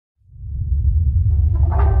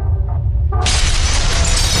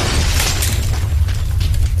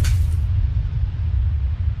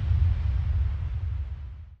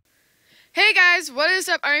is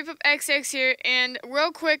up? XX here, and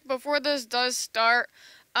real quick before this does start,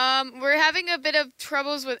 we're having a bit of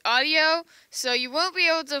troubles with audio, so you won't be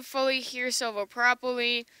able to fully hear Silva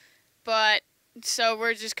properly, but so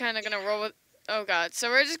we're just kind of gonna roll with. Oh God! So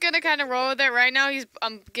we're just gonna kind of roll with it right now.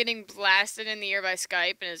 I'm getting blasted in the ear by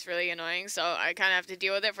Skype, and it's really annoying. So I kind of have to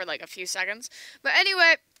deal with it for like a few seconds. But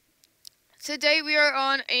anyway. Today we are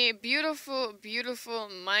on a beautiful, beautiful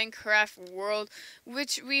Minecraft world,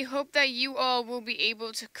 which we hope that you all will be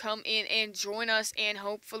able to come in and join us and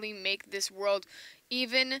hopefully make this world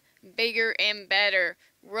even bigger and better.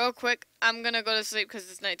 Real quick, I'm gonna go to sleep because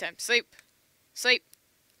it's nighttime. Sleep. Sleep.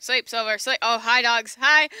 Sleep, Silver. Sleep. Oh, hi, dogs.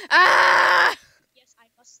 Hi. Ah! Yes, I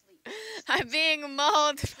must sleep. I'm being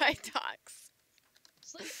mauled by dogs.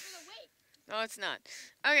 Sleep is awake. No, it's not.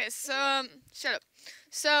 Okay, so, shut up.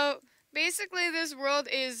 So, basically, this world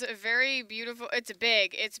is very beautiful. It's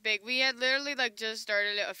big. It's big. We had literally, like, just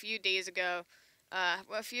started it a few days ago.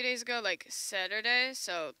 A few days ago, like, Saturday,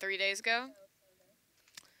 so 3 days ago.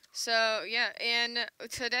 So, yeah, and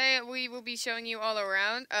today we will be showing you all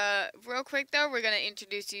around. Real quick, though, we're going to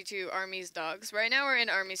introduce you to Army's dogs. Right now, we're in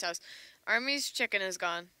Army's house. Army's chicken is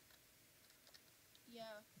gone. Yeah.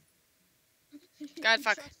 God,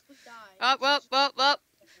 fuck. Trust would die. Oh, well.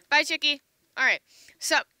 Bye, Chicky. Alright,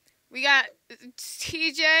 so, we got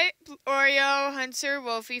TJ, Oreo, Hunter,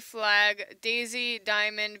 Wolfie, Flag, Daisy,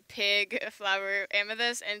 Diamond, Pig, Flower,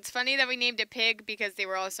 Amethyst. And it's funny that we named it Pig because they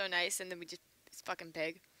were all so nice, and then we just, it's fucking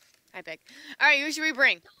Pig. Hi, Pig. Alright, who should we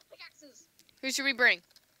bring? No, pickaxes. Who should we bring?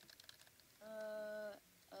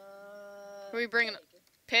 Who are we bringing?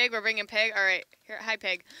 Pig? We're bringing Pig? Alright, here, hi,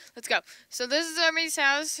 Pig. Let's go. So this is Army's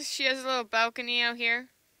house. She has a little balcony out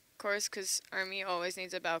here. Of course, because Army always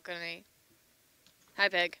needs a balcony. Hi,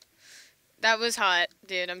 Pig. That was hot,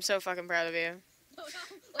 dude. I'm so fucking proud of you.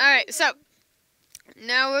 Alright, so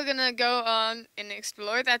now we're gonna go on and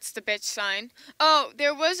explore. That's the bitch sign. Oh,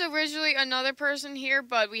 there was originally another person here,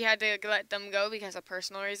 but we had to let them go because of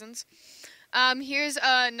personal reasons. Here's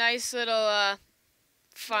a nice little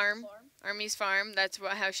farm. Army's farm. That's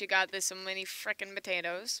how she got this so many frickin'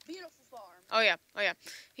 potatoes. Beautiful farm. Oh yeah.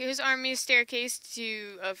 Here's Army's staircase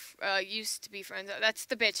to used to be friends. That's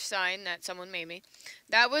the bitch sign that someone made me.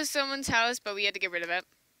 That was someone's house, but we had to get rid of it.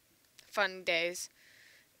 Fun days.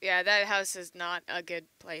 Yeah, that house is not a good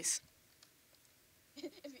place.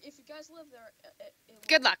 If you guys live there,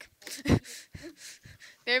 Good luck.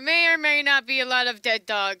 There may or may not be a lot of dead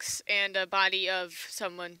dogs and a body of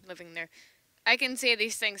someone living there. I can say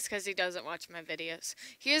these things because he doesn't watch my videos.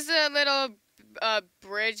 Here's a little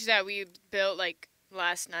bridge that we built like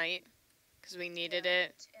last night because we needed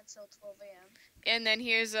it. Until 12 a.m. And then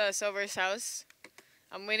here's Silver's house.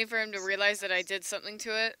 I'm waiting for him to realize that I did something to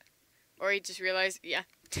it, or he just realized. Yeah,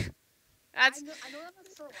 that's. I know that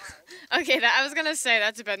been for a while. Okay, I was gonna say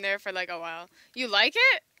that's been there for like a while. You like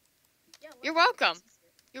it? Yeah. You're welcome.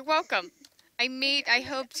 You're welcome. I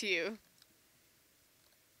helped you.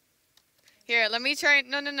 Here, let me try.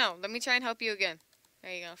 No. Let me try and help you again.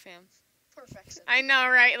 There you go, fam. Perfect. I know,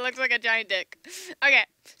 right? It looks like a giant dick. Okay,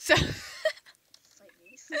 so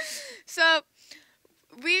so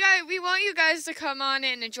we want you guys to come on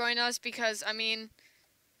in and join us because I mean,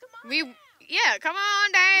 come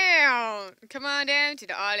on down. Come on down to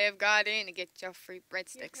the Olive Garden and get your free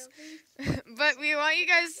breadsticks. But we want you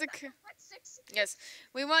guys to. Yes,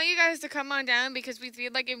 we want you guys to come on down because we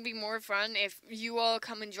feel like it would be more fun if you all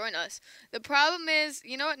come and join us. The problem is,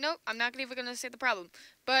 you know what? Nope, I'm not even going to say the problem.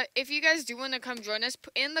 But if you guys do want to come join us,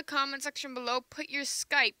 in the comment section below, put your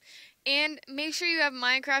Skype. And make sure you have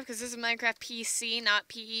Minecraft because this is Minecraft PC, not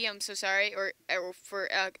PE. I'm so sorry. Or for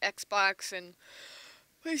Xbox and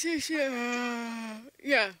PlayStation.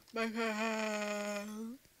 Yeah.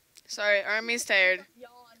 Sorry, Army's tired.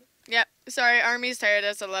 Yep, sorry, Army's tired.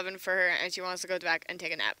 It's 11 for her, and she wants to go back and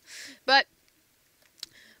take a nap. But,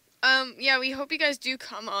 yeah, we hope you guys do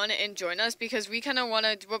come on and join us, because we kind of want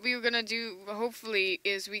to, what we were going to do, hopefully,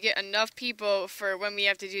 is we get enough people for when we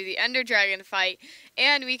have to do the Ender Dragon fight,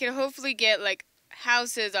 and we can hopefully get, like,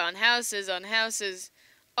 houses on houses on houses,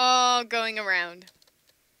 all going around.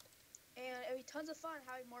 And it'll be tons of fun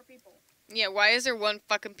having more people. Yeah, why is there one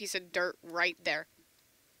fucking piece of dirt right there?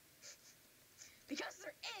 Because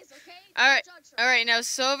there is, okay? Alright, now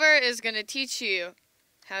Silver is going to teach you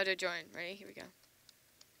how to join. Ready? Here we go.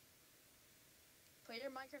 Put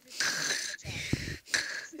your Minecraft in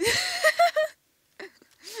the chat.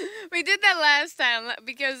 We did that last time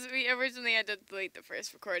because we originally had to delete the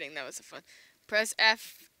first recording. That was so fun. Press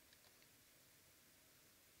F.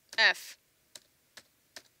 F.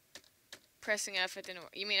 Pressing F, it didn't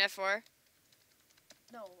work. You mean F4?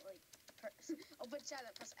 No, like, open chat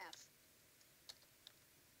and press F.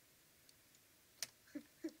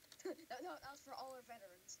 outs for all our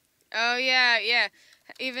veterans. Oh, yeah, yeah.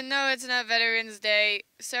 Even though it's not Veterans Day,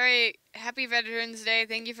 sorry, happy Veterans Day.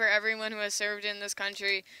 Thank you for everyone who has served in this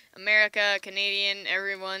country. America, Canadian,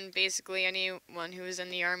 everyone, basically anyone who was in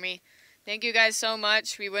the Army. Thank you guys so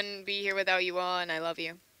much. We wouldn't be here without you all, and I love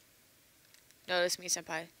you. Notice me,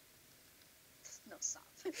 senpai. No, stop.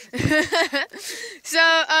 So, It's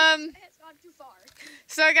gone too far.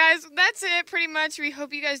 So guys, that's it pretty much. We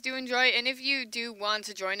hope you guys do enjoy, and if you do want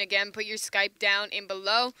to join again, put your Skype down in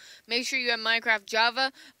below. Make sure you have Minecraft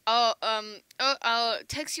Java. I'll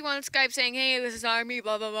text you on Skype saying, hey, this is Army,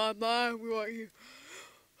 blah blah blah blah. We want you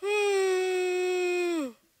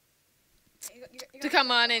to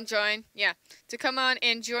come on and join. Yeah, to come on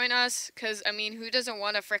and join us, cause I mean, who doesn't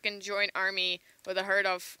want to frickin' join Army with a herd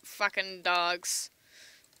of fucking dogs?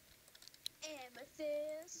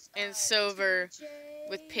 Amethyst, And silver TJ,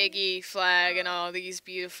 with piggy flag and all these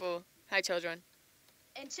beautiful. Hi, children.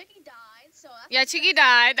 And Chicky died, so that's Yeah, Chicky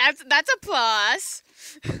died. That's a plus.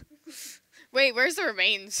 Wait, where's the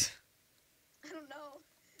remains? I don't know.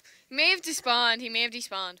 He may have despawned.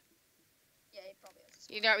 Yeah,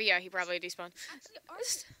 he probably has. He probably despawned. Actually,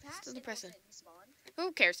 ours fast Still and depressing. also despawn.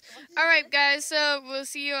 Who cares? So what's All right, this? guys. So we'll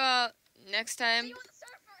see you all next time. See you on the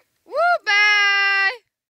server. Woo! Bye.